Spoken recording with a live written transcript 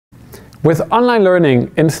With online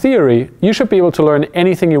learning, in theory, you should be able to learn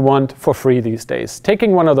anything you want for free these days.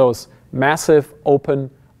 Taking one of those massive,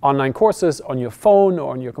 open online courses on your phone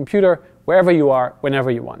or on your computer, wherever you are,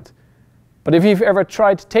 whenever you want. But if you've ever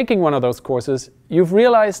tried taking one of those courses, you've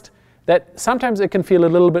realized that sometimes it can feel a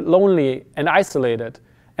little bit lonely and isolated.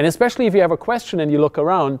 And especially if you have a question and you look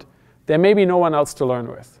around, there may be no one else to learn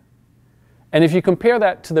with. And if you compare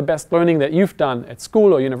that to the best learning that you've done at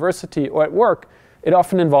school or university or at work, it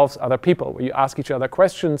often involves other people, where you ask each other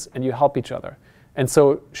questions and you help each other. And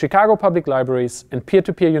so Chicago Public Libraries and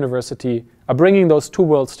Peer-to-Peer University are bringing those two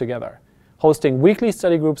worlds together, hosting weekly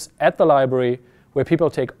study groups at the library where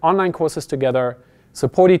people take online courses together,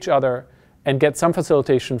 support each other, and get some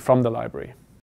facilitation from the library.